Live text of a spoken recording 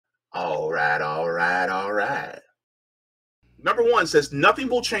All right, all right, all right. Number one says nothing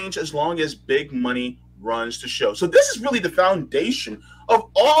will change as long as big money runs the show. So this is really the foundation of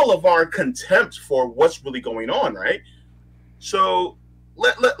all of our contempt for what's really going on, right? So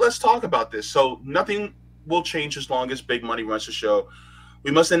let's talk about this. So nothing will change as long as big money runs the show. We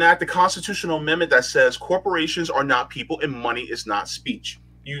must enact a constitutional amendment that says corporations are not people and money is not speech.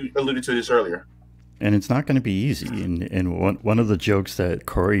 You alluded to this earlier. And it's not going to be easy. And one of the jokes that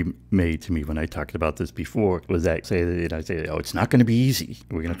Corey made to me when I talked about this before was that I say, oh, it's not going to be easy.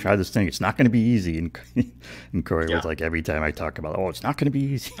 We're going to try this thing. It's not going to be easy. And Corey Yeah. was like, every time I talk about, oh, it's not going to be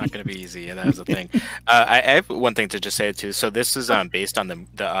easy. Not going to be easy. Yeah, that was the thing. I have one thing to just say too. So this is based on the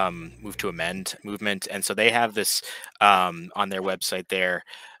Move to Amend movement, and so they have this on their website there.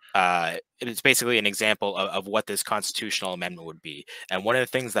 It's basically an example of what this constitutional amendment would be. And one of the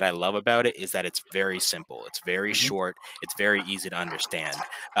things that I love about it is that it's very simple. It's very Mhm. short. It's very easy to understand.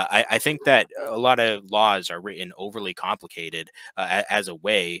 I think that a lot of laws are written overly complicated as a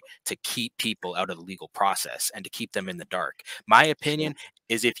way to keep people out of the legal process and to keep them in the dark. My Sure. opinion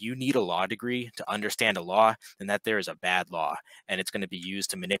is if you need a law degree to understand a law, then that there is a bad law and it's going to be used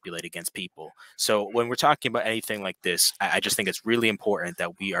to manipulate against people. So when we're talking about anything like this, I just think it's really important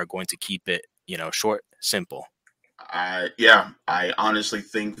that we are going to keep it, short, simple. I honestly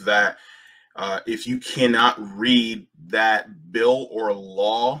think that if you cannot read that bill or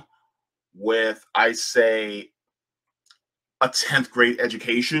law with, I say, a 10th grade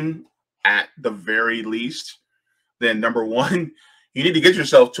education at the very least, then number one, you need to get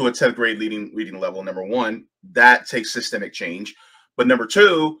yourself to a 10th grade reading level. Number one, that takes systemic change. But number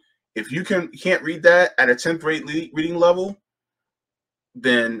two, if you can't read that at a 10th grade reading level,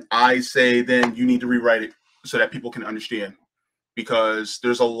 then I say then you need to rewrite it so that people can understand. Because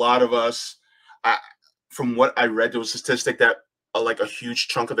there's a lot of us. I, from what I read, there was a statistic that like a huge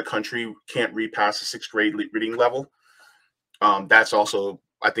chunk of the country can't read past the 6th grade reading level. That's also,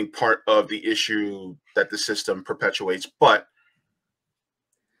 I think, part of the issue that the system perpetuates. But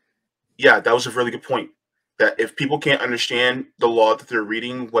yeah, that was a really good point. That if people can't understand the law that they're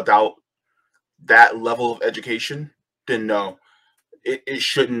reading without that level of education, then no, it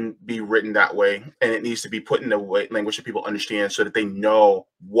shouldn't be written that way, and it needs to be put in a way language that people understand so that they know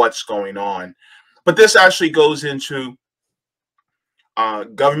what's going on. But this actually goes into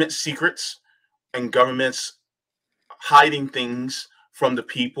government secrets and governments hiding things from the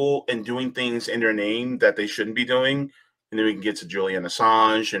people and doing things in their name that they shouldn't be doing. And then we can get to Julian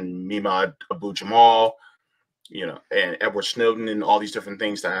Assange and Mimad Abu Jamal, and Edward Snowden and all these different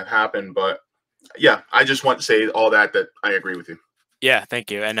things that have happened. But yeah, I just want to say all that I agree with you. Yeah, thank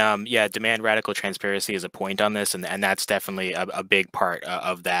you. And yeah, demand radical transparency is a point on this, and that's definitely a big part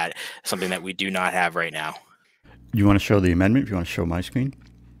of that, something that we do not have right now. You want to show the amendment? If you want to show my screen?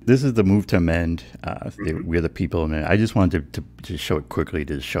 This is the move to amend. Mhm. We're the people amendment. I just wanted to show it quickly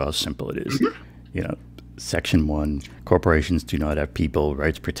to show how simple it is. Mhm. You know, Section 1, corporations do not have people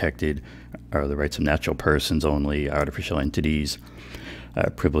rights protected, are the rights of natural persons only, artificial entities,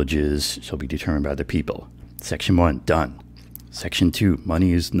 privileges shall be determined by the people. Section 1, done. Section 2,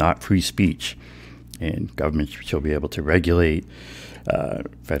 money is not free speech, and government shall be able to regulate.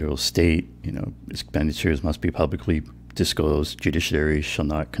 Federal, state, expenditures must be publicly disclosed. Judiciary shall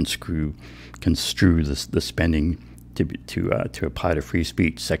not construe the spending to apply to free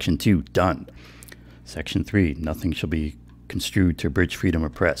speech. Section 2, done. Section 3, nothing shall be construed to abridge freedom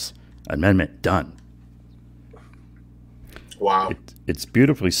of press. Amendment, done. Wow. It's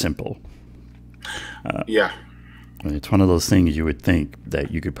beautifully simple. Yeah. And it's one of those things you would think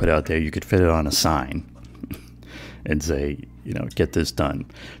that you could put out there. You could fit it on a sign and say, get this done.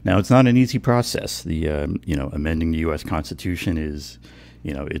 Now, it's not an easy process. The, amending the U.S. Constitution is,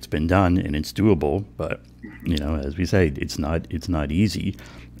 it's been done and it's doable. But, as we say, it's not easy,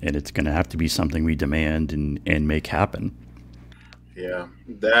 and it's going to have to be something we demand and make happen. Yeah,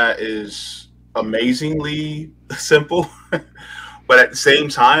 that is amazingly simple, but at the same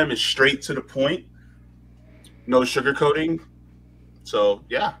time, it's straight to the point, no sugarcoating. So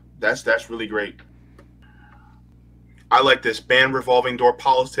yeah, that's really great. I like this. Ban revolving door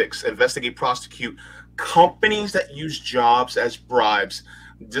politics. Investigate, prosecute companies that use jobs as bribes.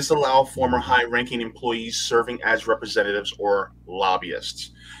 Disallow former high-ranking employees serving as representatives or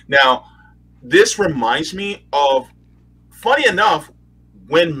lobbyists. Now, this reminds me of, funny enough,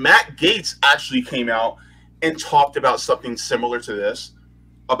 when Matt Gaetz actually came out and talked about something similar to this,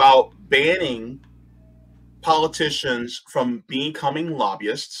 about banning politicians from becoming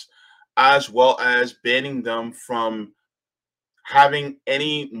lobbyists, as well as banning them from having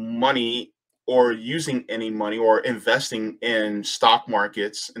any money or using any money or investing in stock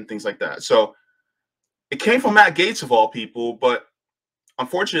markets and things like that. So it came from Matt Gaetz of all people, but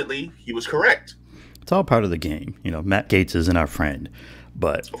unfortunately, he was correct. It's all part of the game. You know, Matt Gaetz isn't our friend,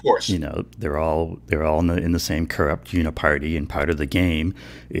 but Of course. you know they're all in the same corrupt uniparty, and part of the game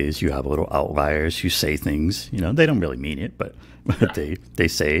is you have little outliers who say things. You know, they don't really mean it, but they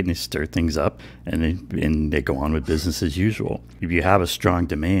say it and they stir things up, and they go on with business as usual. If you have a strong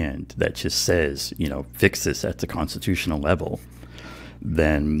demand that just says, you know, fix this at the constitutional level,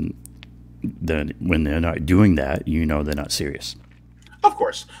 then when they're not doing that, you know they're not serious. Of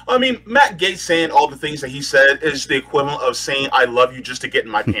course. I mean, Matt Gaetz saying all the things that he said is the equivalent of saying "I love you" just to get in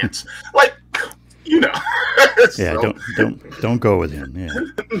my pants. Like, you know. Yeah, So, don't go with him. Yeah.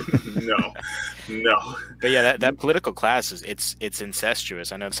 no. But yeah, that political class it's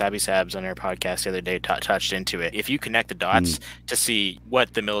incestuous. I know Sabby Sabs on our podcast the other day touched into it. If you connect the dots to see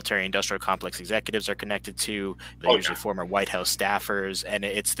what the military industrial complex executives are connected to, they're usually former White House staffers, and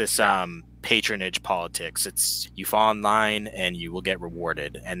it's this patronage politics. It's you fall in line and you will get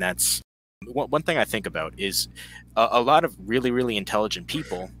rewarded, and that's one thing I think about is a lot of really intelligent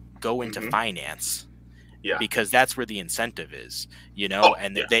people go into finance. Yeah. Because that's where the incentive is, you know,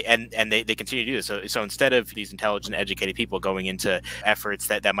 they continue to do this. So instead of these intelligent, educated people going into efforts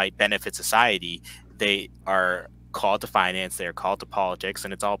that might benefit society, they are called to finance, they are called to politics,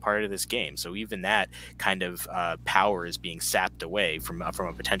 and it's all part of this game. So even that kind of power is being sapped away from a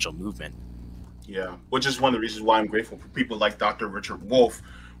potential movement. Yeah, which is one of the reasons why I'm grateful for people like Dr. Richard Wolff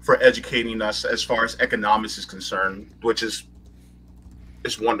for educating us as far as economics is concerned, which is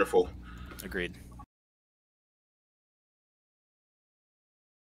wonderful. Agreed.